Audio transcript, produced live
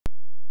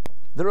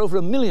There are over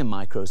 1 million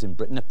micros in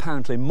Britain,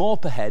 apparently more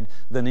per head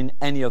than in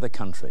any other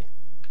country.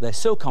 They're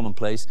so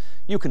commonplace,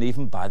 you can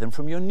even buy them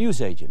from your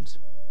newsagent.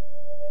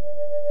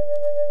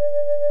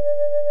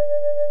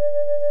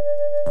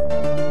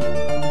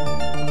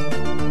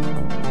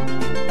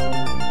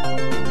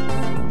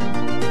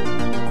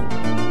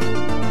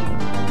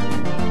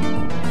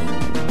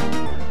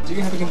 Do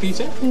you have a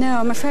computer? No,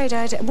 I'm afraid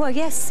I don't. Well,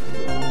 yes.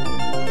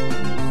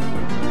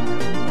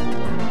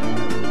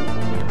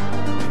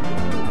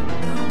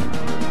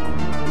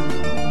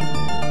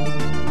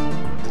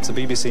 It's a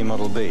BBC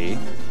Model B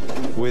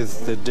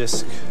with the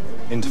disk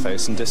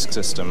interface and disk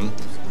system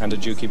and a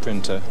Juki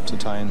printer to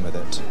tie in with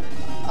it.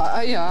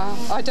 Yeah,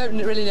 I don't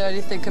really know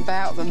anything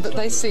about them, but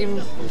they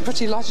seem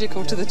pretty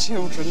logical to the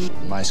children.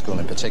 My school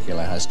in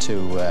particular has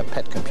two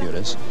pet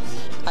computers.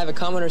 I have a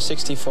Commodore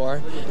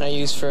 64, and I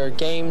use for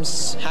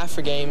games, half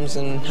for games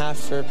and half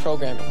for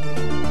programming.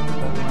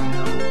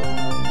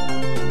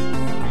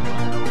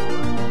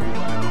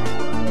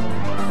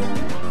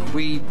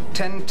 We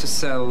tend to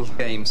sell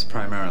games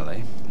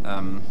primarily,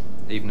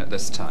 even at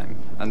this time,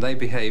 and they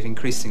behave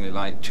increasingly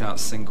like chart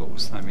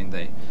singles. I mean,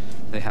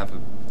 they have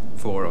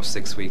 4 or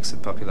 6 weeks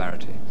of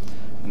popularity,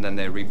 and then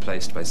they're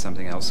replaced by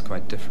something else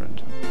quite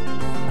different.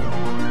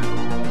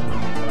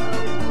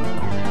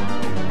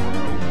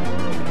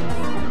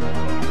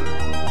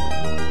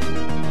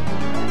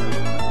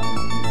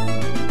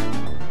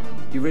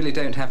 You really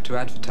don't have to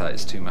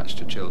advertise too much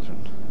to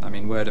children. I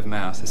mean, word of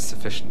mouth is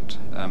sufficient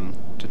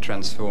to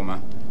transform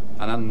an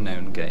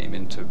unknown game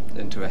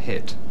into a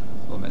hit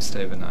almost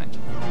overnight.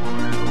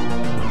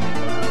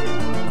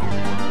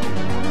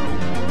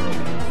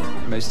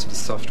 Most of the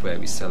software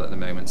we sell at the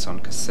moment is on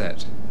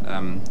cassette.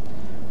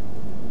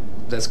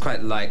 There's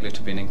quite likely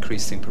to be an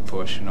increasing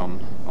proportion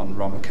on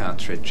ROM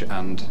cartridge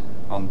and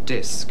on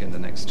disk in the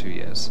next 2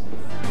 years.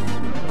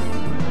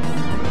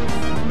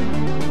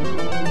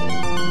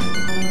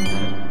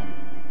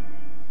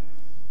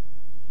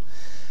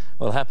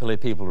 Well, happily,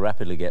 people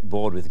rapidly get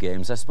bored with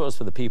games. I suppose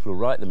for the people who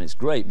write them, it's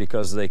great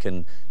because they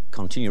can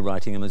continue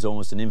writing them as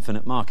almost an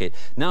infinite market.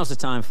 Now's the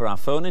time for our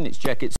phone-in. It's Check It.